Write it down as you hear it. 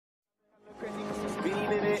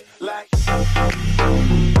it like.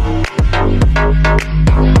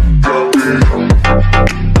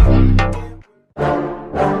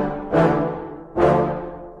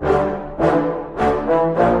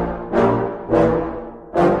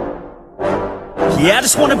 Yeah, I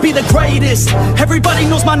just wanna be the greatest. Everybody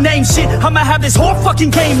knows my name, shit. I'ma have this whole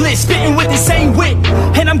fucking game list, spitting with the same wit,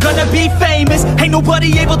 and I'm gonna be famous. Ain't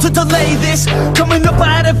nobody able to delay this. Coming up,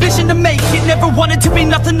 I had a vision to make it. Never wanted to be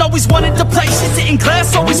nothing, always wanted to play shit. Sit in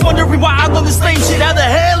class, always wondering why I love this lame shit. How the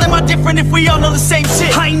hell am I different if we all know the same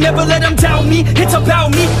shit? I ain't never let them doubt me, it's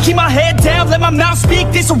about me. Keep my head down, let my mouth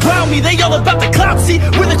speak. They surround me, they all about the clout. See,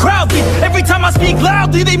 where the crowd be. Every time I speak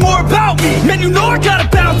loudly, they more about me. Man, you know I got a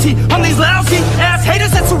bounty on these lousy ass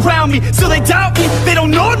haters that surround me. So they doubt me, they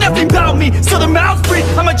don't know nothing about me. So their mouths free,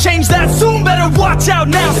 I'ma change that soon. Better watch out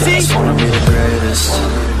now, see? I just wanna be the greatest,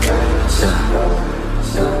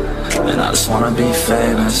 yeah. And I just wanna be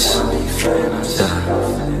famous, yeah.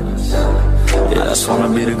 Yeah, I just wanna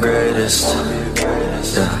be the greatest,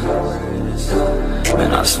 yeah.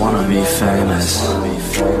 Man, I just wanna be famous,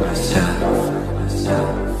 yeah.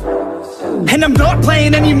 And I'm not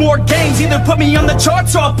playing any more games. Either put me on the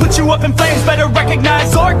charts or I'll put you up in flames. Better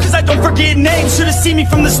recognize art, cause I don't forget names. Should've seen me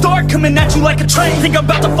from the start, coming at you like a train. Think I'm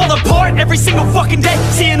about to fall apart every single fucking day.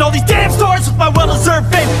 Seeing all these damn stars with my well-deserved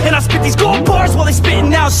fame. And I spit these gold bars while they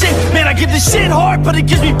spitting out shit. Man, I give this shit hard, but it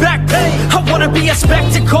gives me back pain. I wanna be a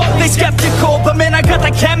spectacle, they skeptical. But man, I got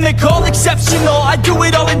that chemical, exceptional. I do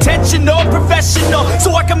it all intentional, professional.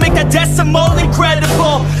 So I can make that decimal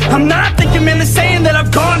incredible. I'm not thinking, man, they're saying that I've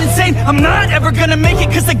gone insane. I'm not ever gonna make it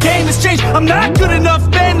cause the game has changed. I'm not good enough,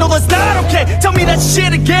 man, no that's not okay. Tell me that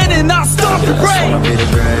shit again and I'll stop the brain. I just wanna be the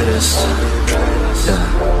greatest,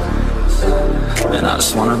 yeah. And I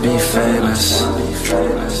just wanna be famous,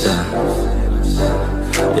 yeah.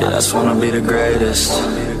 Yeah, I just wanna be the greatest,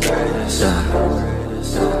 yeah.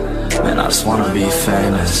 Man, I just wanna be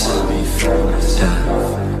famous, yeah.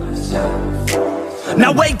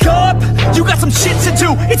 Now wake up, you got some shit to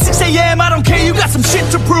do. It's 6 AM, I don't care, you got some shit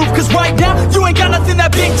to prove. Cause right now, you ain't got nothing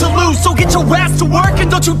that big to lose. So get your ass to work and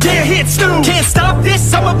don't you dare hit snooze. Can't stop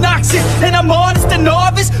this, I'm obnoxious. And I'm honest and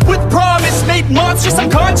novice, with promise. Made monstrous, I'm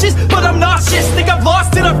conscious, but I'm nauseous. Think I've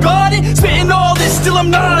lost it, I've got it. Spitting all this, still I'm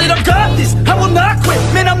not it, I've got this. I will not quit,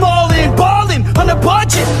 man, I'm all in. Ballin', on a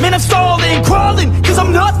budget, man, I'm stalling. Crawling, cause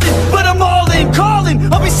I'm nothing, but I'm all in.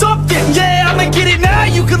 Calling, I'll be something, yeah, I'ma get it now.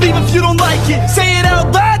 You can leave if you don't like it. Say it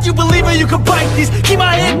out loud, you believe it, you can bite this. Keep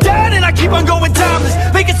my head down and I keep on going timeless.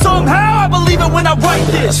 Make it somehow, I believe it when I write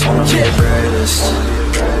this. I just wanna be the greatest,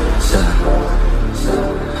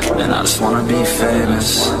 yeah. And I just wanna be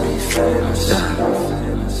famous, yeah.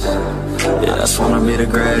 Yeah, I just wanna be the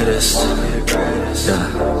greatest, yeah.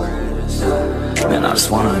 Man, I just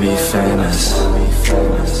wanna be famous,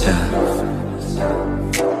 yeah.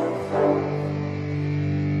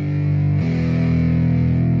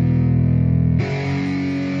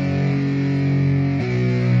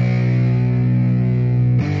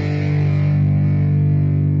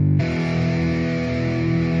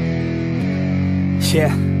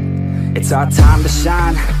 Yeah, it's our time to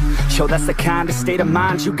shine. Yo, that's the kind of state of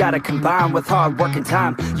mind you gotta combine with hard work and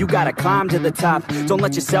time. You gotta climb to the top. Don't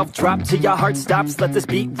let yourself drop till your heart stops. Let this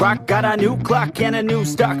beat rock. Got a new clock and a new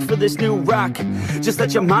stock for this new rock. Just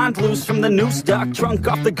let your mind loose from the new stock. Drunk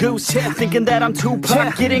off the goose, yeah. Thinking that I'm too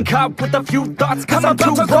pop. Getting caught with a few thoughts cause I'm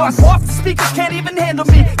too lost. Off the speakers can't even handle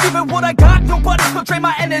me. Giving what I got, nobody's gonna drain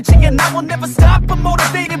my energy. And I will never stop, I'm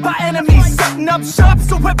motivated by enemies. Setting up shop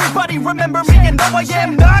so everybody remember me. And no, I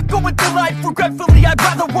am not going through life regretfully. I'd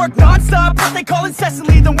rather work non-stop, what they call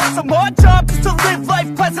incessantly, than work some more jobs just to live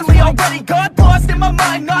life pleasantly. Already got lost in my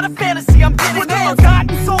mind, not a fantasy, I'm getting there.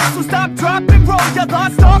 Forgotten souls, so stop, drop, and roll. You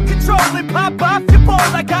lost all control and pop off your ball.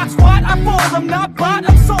 I got squat, I fall, I'm not bought,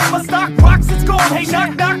 I'm sold. My stock rocks, it's gold. Hey,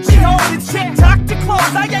 knock, knock, she home. It's shit, talk to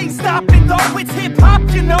close. I ain't stopping though, it's hip-hop,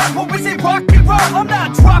 you know. Or is it rock and roll? I'm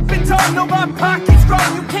not dropping down, no, my pocket's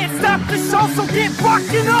grown. You can't stop the show, so get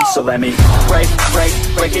rockin' on. So let me break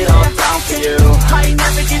it all down for you. I ain't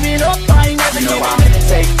never giving up, I ain't never You know giving I'm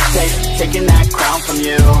taking that crown from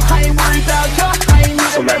you. I ain't worried about you, I ain't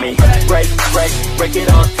never So let me break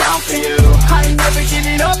it all down for you. I ain't never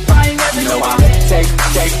giving up, I ain't never You know giving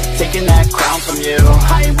I'm taking that crown from you.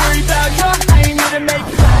 I ain't worried about you, I ain't never make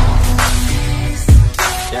it.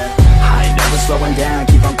 Yeah. I ain't never slowing down,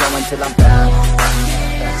 keep on going till I'm down.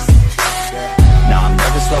 No, I'm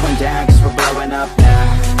never slowing down, cause we're blowing up now.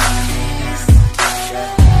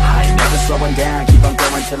 I ain't never slowing down, keep on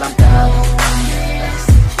going till I'm down.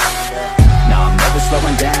 No, I'm never never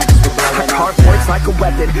slowing down, just we're blowing. I carve words like a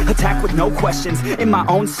weapon, attack with no questions. In my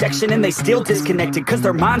own section and they still disconnected, cause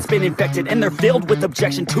their mind's been infected and they're filled with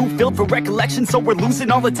objection. Too filled for recollection, so we're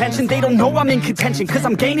losing all attention. They don't know I'm in contention, cause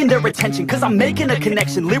I'm gaining their attention, cause I'm making a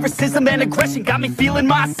connection. Lyricism and aggression got me feeling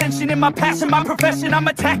my ascension. In my passion, my profession, I'm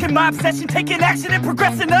attacking my obsession, taking action and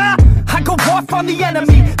progressing. I go off on the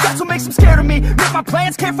enemy, that's what makes them scared of me. Make my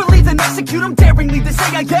plans carefully, then execute them daringly. They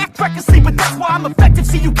say I act recklessly, but that's why I'm effective.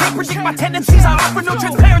 See, you can't predict my tendencies, I offer no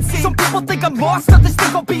transparency. Some people think I'm lost, others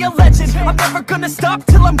think I'll be a legend. I'm never gonna stop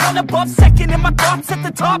till I'm one above second. And my thoughts at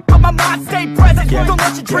the top, but my mind stay present. Don't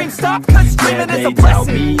let your dreams stop, cause dreaming is a blessing.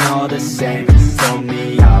 They tell me all the same, told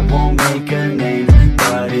me I won't make a name,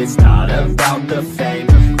 but it's not about the fame,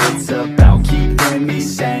 it's about keeping me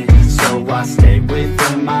sane. So I stay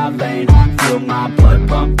within my lane, feel my blood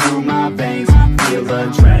pump through my veins, feel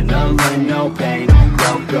adrenaline, no pain,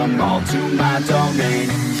 welcome all to my domain.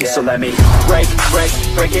 So let me break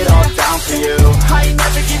it all down for you. I ain't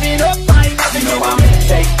never giving up, I ain't never giving up.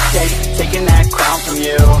 Taking that crown from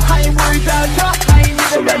you. I ain't worried about you, I ain't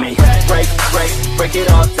never. So let me break it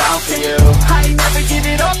all down for you. I ain't never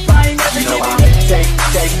giving up, I ain't never giving up.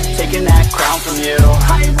 Taking that crown from you.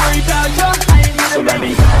 I ain't worried about you, I ain't never. So let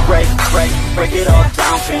me break it all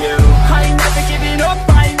down for you. I ain't never giving up,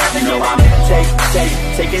 I ain't never giving up.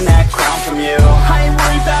 Taking that crown from you. I ain't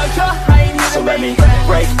worried about you, I ain't never. So let me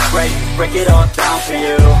break it all down for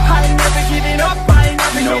you. I ain't never giving up, I ain't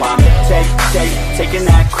never giving up. Taking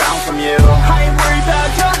that crown from you. I ain't worried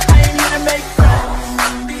about you, I ain't here to make friends.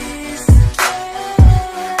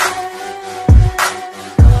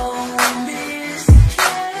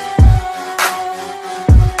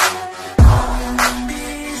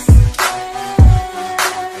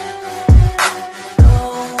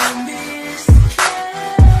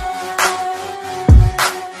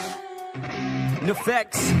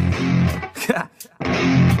 Effects.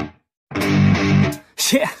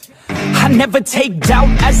 Yeah. I never take doubt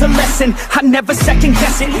as a lesson, I never second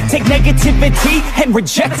guess it. Take negativity and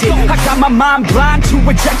reject it. I got my mind blind to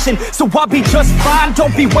rejection, so I'll be just fine.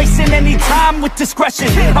 Don't be wasting any time with discretion.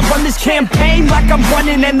 I run this campaign like I'm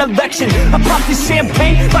running an election. I pop this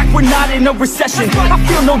champagne like we're not in a recession. I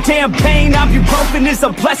feel no damn pain, ibuprofen is a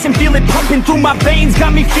blessing. Feel it pumping through my veins,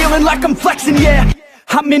 got me feeling like I'm flexing, yeah.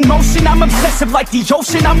 I'm in motion, I'm obsessive like the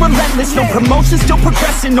ocean, I'm relentless. No promotion, still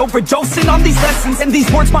progressing, overdosing on these lessons. And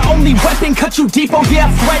these words my only weapon, cut you deep, oh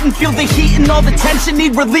yeah, I threaten. Feel the heat and all the tension,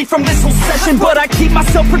 need relief from this whole session. But I keep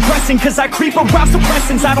myself progressing, cause I creep around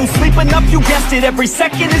suppressants. I don't sleep enough, you guessed it, every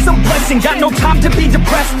second is a blessing. Got no time to be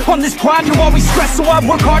depressed, on this grind you always stress. So I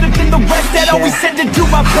work harder than the rest, that always said to do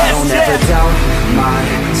my best. I don't ever doubt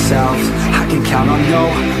myself, I can count on no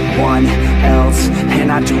one else.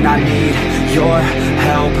 And I do not need your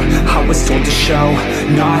help, I was told to show,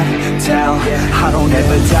 not tell. I don't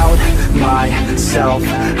ever doubt myself,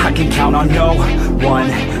 I can count on no one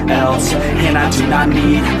else. And I do not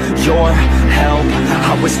need your help,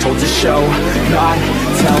 I was told to show, not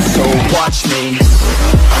tell. So watch me.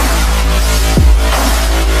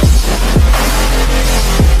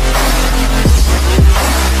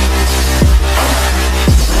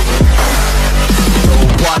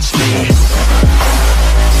 So watch me.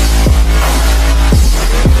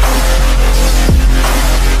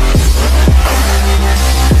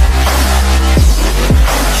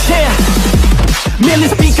 Man,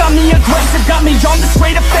 this beat got me aggressive, got me on the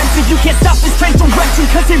straight offensive. You can't stop this train direction,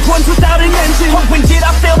 cause it runs without an engine. Oh, when did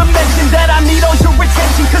I fail to mention that I need all your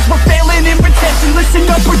attention? Cause we're failing in retention, listen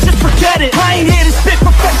up or just forget it. I ain't here to spit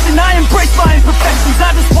perfection, I embrace my imperfections.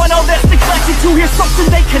 I just want all that's neglected to hear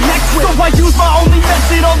something they connect with. So I use my only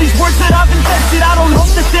method, all these words that I've invented. I don't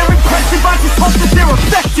hope that they're impressive, I just hope that they're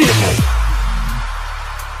effective.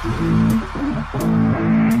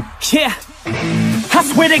 Yeah, I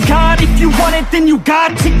swear to God, if you want it, then you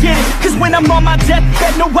got to get it. Cause when I'm on my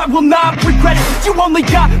deathbed, no, I will not regret it. You only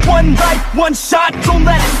got one life, one shot, don't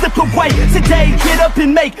let it slip away. Today, get up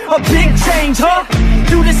and make a big change, huh?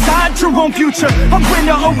 You decide your own future, a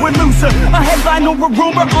winner or a loser, a headline or a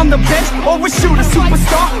rumor, on the bench or a shooter,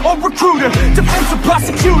 superstar or recruiter, defensive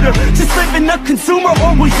prosecutor, just living a consumer,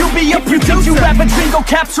 or will you be a producer? If you have a dream, go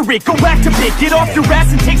capture it, go activate, get off your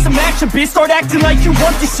ass and take some action, bitch. Start acting like you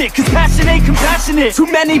want this shit, cause passion ain't compassionate.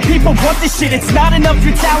 Too many people want this shit, it's not enough,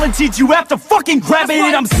 you're talented, you have to fucking grab it.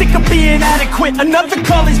 And I'm sick of being inadequate. Another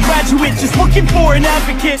college graduate just looking for an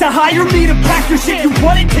advocate to hire me to pack your shit. You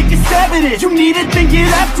want it, take a stab at it. You need it, then get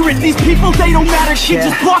after it. These people, they don't matter shit,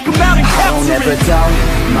 just block them out and capture it. I don't ever doubt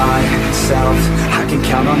myself, I can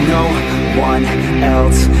count on no one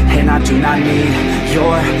else, and I do not need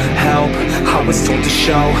your help. I was told to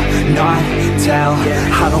show, not tell.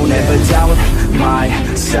 I don't ever doubt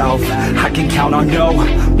myself, I can count on no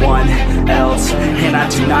one else, and I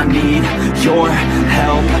do not need your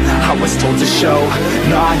help. I was told to show,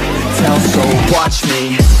 not tell, so watch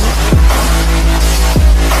me.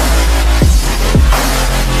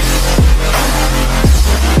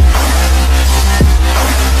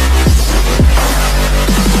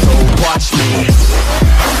 Watch me.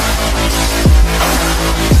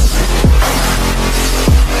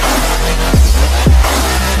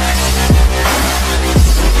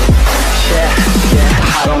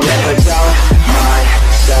 I don't ever doubt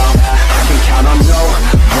myself, I can count on no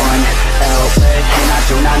one else, and I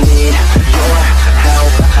do not need your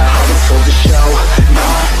help. I was told to show,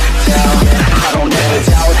 not tell. I don't ever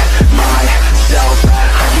doubt myself,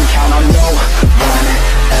 I can count on no one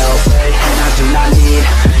else, and I do not need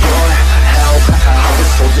your help. I was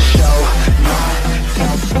told to show, not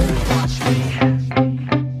tell, so watch me.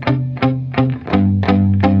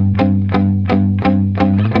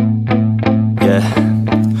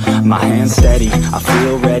 My hands steady, I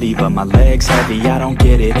feel ready, but my legs heavy, I don't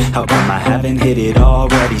get it. How come I haven't hit it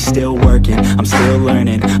already? Still working, I'm still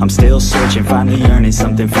learning, I'm still searching, finally earning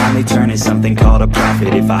something, finally turning something called a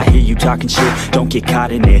profit. If I hear you talking shit, don't get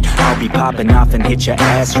caught in it. I'll be popping off and hit your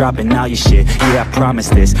ass, dropping all your shit. Yeah, I promise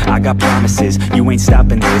this, I got promises, you ain't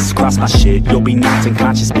stopping this. Cross my shit, you'll be knocked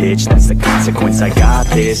unconscious, bitch. That's the consequence, I got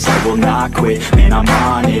this, I will not quit. Man, I'm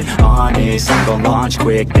on it, honest, I'm gonna launch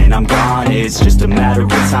quick, then I'm gone. It's just a matter of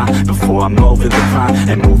time before I'm over the climb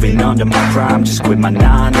and moving under my prime. Just quit my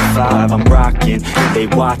 9 to 5, I'm rocking, and they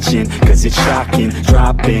watching, cause it's shocking.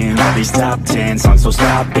 Dropping all these top 10 songs, so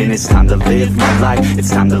stopping. It's time to live my life,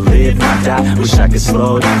 it's time to live, not die. Wish I could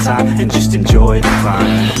slow down time and just enjoy the climb.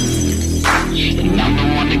 And I'm the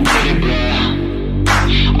one to get it, bro.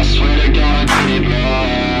 I swear to God I get it,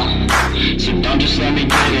 bro. So don't just let me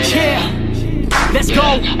get it. Yeah, let's go.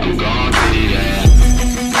 I'm gonna get it, yeah.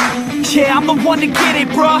 Yeah, I'm the one to get it,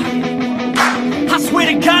 bruh. I swear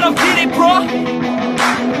to God I'll get it, bruh.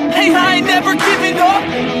 Hey, I ain't never giving up.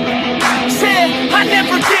 Said I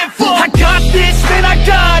never give up. I got this, man, I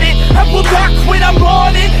got it. I will not quit, I'm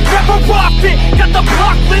on it. Never off it. Got the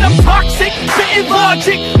block lit, I'm toxic. Spitting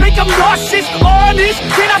logic, make them nauseous. Honest,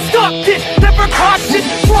 can I stop this? Never cautious,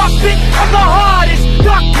 drop it. I'm the hottest.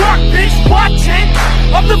 Knock, knock, bitch, watch it.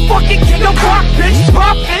 I'm the fucking king of rock, bitch.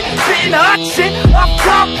 Profit, spitting hot shit. I'm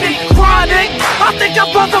topic, chronic. I think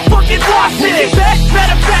I'm motherfucking lost it. Taking back,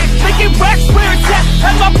 matter of fact, making racks where it's at.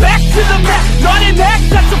 Have my back to the mat, not an act,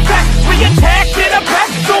 that's a fact. We attack in a back,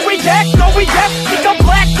 so react, no react. Think I'm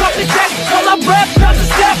black, off the jack. While I rap, not the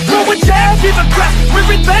step, throw a jab, give a crap.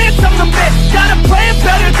 We're advanced, I'm the man. Got a plan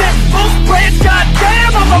better than most brands.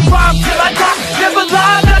 Goddamn, I'm a rhyme till I die. Never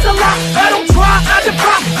lie, that's a lie. I don't try, I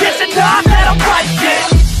defy. Yes and not, that I'm right,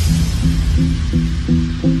 yeah.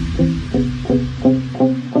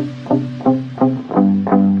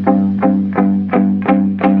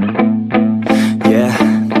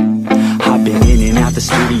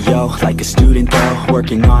 Like a student though,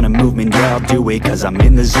 working on a movement, yeah, I'll do it cause I'm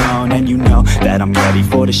in the zone. And you know that I'm ready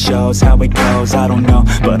for the shows. How it goes, I don't know,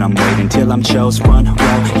 but I'm waiting till I'm chose. Front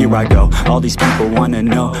row, here I go. All these people wanna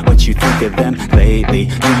know what you think of them lately.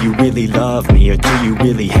 Do you really love me or do you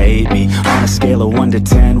really hate me? On a scale of 1 to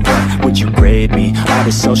 10, what would you grade me? All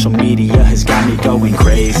this social media has got me going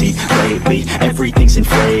crazy lately. Everything's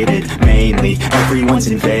inflated, mainly everyone's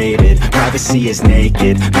invaded. Privacy is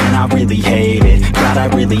naked, man, I really hate it. God, I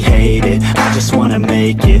really hate it. I just wanna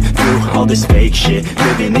make it through all this fake shit.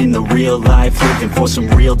 Living in the real life, looking for some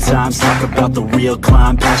real times. Talk about the real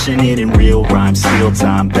climb, passionate in real rhymes. Steal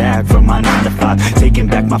time back from my 9 to 5, taking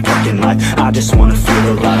back my fucking life. I just wanna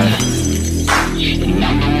feel alive. And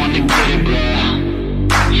I'm the one to get it, bro.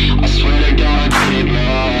 I swear to God I get it,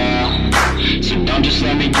 bro. So don't just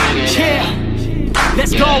let me get it. Yeah,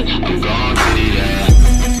 let's go. I'm gonna get it, yeah.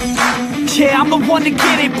 Yeah, I'm the one to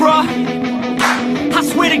get it, bruh. I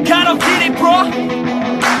swear to God I'll get it, bro.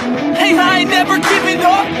 Hey, I ain't never giving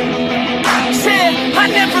up. Said I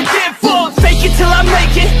never give up. Fake it till I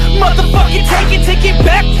make it. Motherfucking take it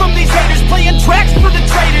back from these haters. Playing tracks for the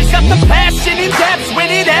traitors. Got the passion in depths when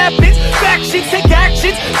it happens. Factions take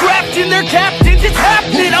actions, drafting their captains. It's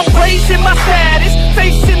happening, I'm raising my status.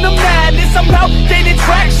 Facing the madness, I'm out gaining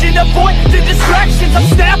traction. Avoid the distractions, I'm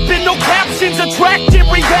snapping, no captions. Attracting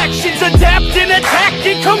reactions, adapting,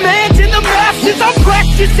 attacking, commanding the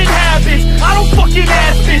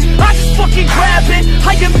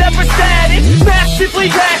never static, massively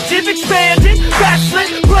active, expanding,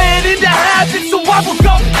 backslid, playing into habits, so I will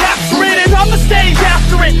go capture it, and I'ma stay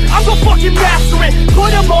after it, I'm gon' fucking master it,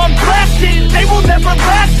 put them on blast it, they will never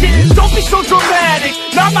last it, don't be so dramatic,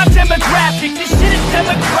 not my demographic, this shit is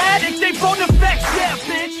democratic, they phone effects, yeah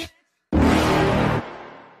bitch.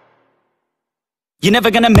 You're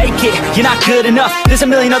never gonna make it, you're not good enough. There's a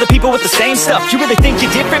million other people with the same stuff. You really think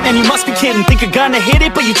you're different? Man, you must be kidding. Think you're gonna hit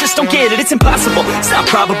it, but you just don't get it. It's impossible, it's not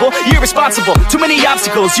probable, you're irresponsible. Too many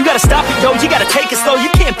obstacles, you gotta stop it, yo. You gotta take it slow,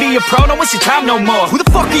 you can't be a pro, don't waste your time no more. Who the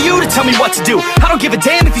fuck are you to tell me what to do? I don't give a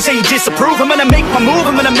damn if you say you disapprove. I'm gonna make my move,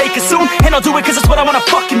 I'm gonna make it soon, and I'll do it cause it's what I wanna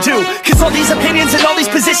fucking do. Cause all these opinions and all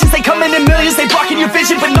these positions, they come in millions, they blocking your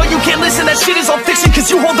vision. But no, you can't listen, that shit is all fiction.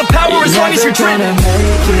 Cause you hold the power as long as you're dreaming.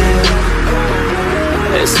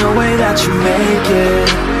 There's no way that you make it,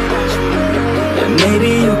 and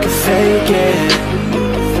maybe you can fake it,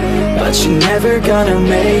 but you're never gonna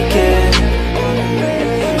make it.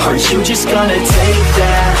 Aren't you just gonna take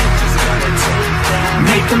that?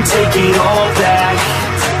 Make them take it all back.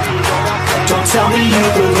 Don't tell me you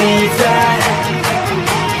believe that.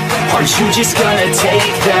 Aren't you just gonna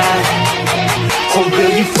take that? Or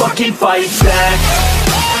will you fucking fight back?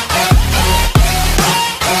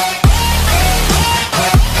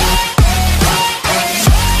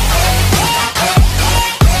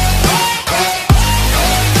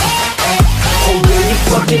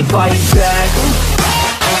 Fucking fight back.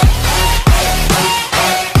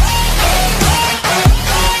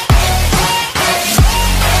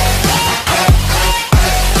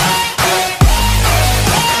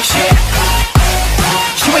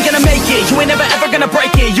 You ain't gonna make it, you ain't never ever gonna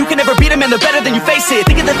break it. You can never beat them and they're better than you face it.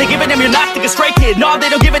 Thinking that they give a damn, you're not, think a straight kid. No, they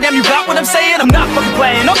don't give a damn, you got what I'm saying? I'm not fucking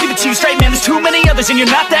playing, I'll give it to you straight, man. There's too many others and you're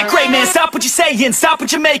not that great, man. Stop what you're saying, stop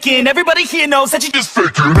what you're making. Everybody here knows that you just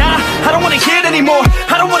faking. Nah, I don't wanna hear it anymore,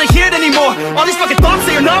 I don't wanna hear it anymore. All these fucking thoughts,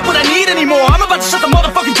 they are not what I need anymore. I'm about to shut the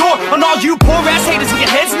motherfucking door on all you poor ass haters with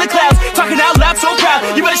your heads in the clouds, talking out loud so proud.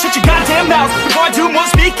 You better shut your goddamn mouth before I do more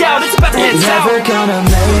speak out. It's about to head south. You're never gonna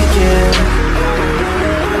make it,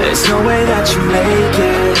 there's no way that you make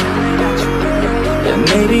it, and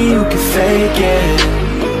maybe you can fake it,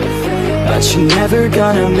 but you're never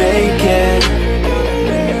gonna make it.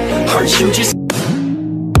 Aren't you just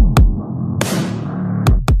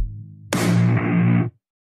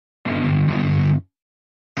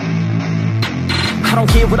I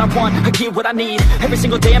don't get what I want, I get what I need. Every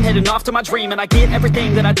single day I'm heading off to my dream, and I get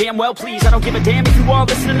everything that I damn well please. I don't give a damn if you all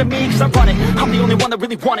listening to me, cause I run it. I'm the only one that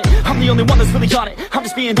really want it, I'm the only one that's really on it. I'm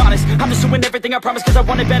just being honest, I'm just doing everything I promise, cause I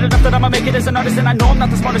want it bad enough that I'ma make it as an artist. And I know I'm not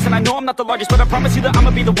the smartest, and I know I'm not the largest, but I promise you that I'ma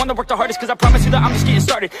be the one that worked the hardest. Cause I promise you that I'm just getting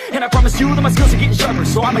started, and I promise you that my skills are getting sharper.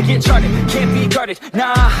 So I'ma get charted, can't be guarded.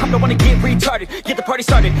 Nah, I'm the one to get retarded. Get the party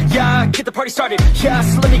started, yeah, get the party started. Yeah,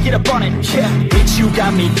 so let me get up on it, yeah. Bitch, you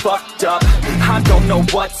got me fucked up, I don't know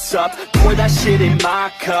what's up. Pour that shit in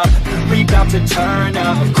my cup, we bout to turn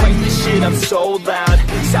up. Crank this shit up so loud,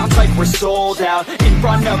 sounds like we're sold out in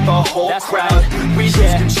front of a whole crowd. We lose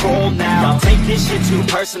control now, don't take this shit too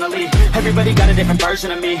personally. Everybody got a different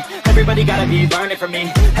version of me, everybody gotta be learning from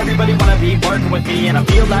me. Everybody wanna be working with me, and I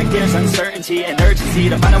feel like there's uncertainty and urgency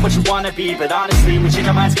to find out what you wanna be. But honestly, we change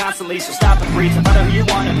our minds constantly, so stop and breathe and find out who you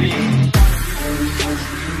wanna be.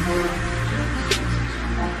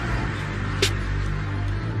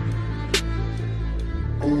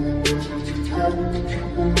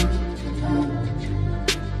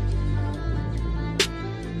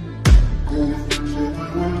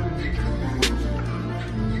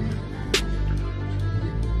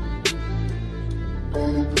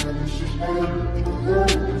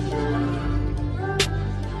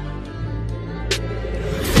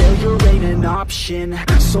 Failure ain't an option,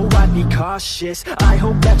 so I'd be cautious. I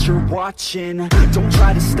hope that you're watching, don't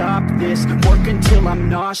try to stop this. Work until I'm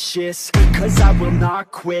nauseous, cause I will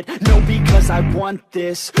not quit. No, because I want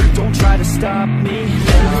this, don't try to stop me.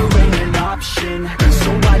 Failure ain't an option,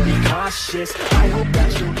 so I'd be cautious. I hope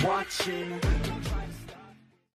that you're watching.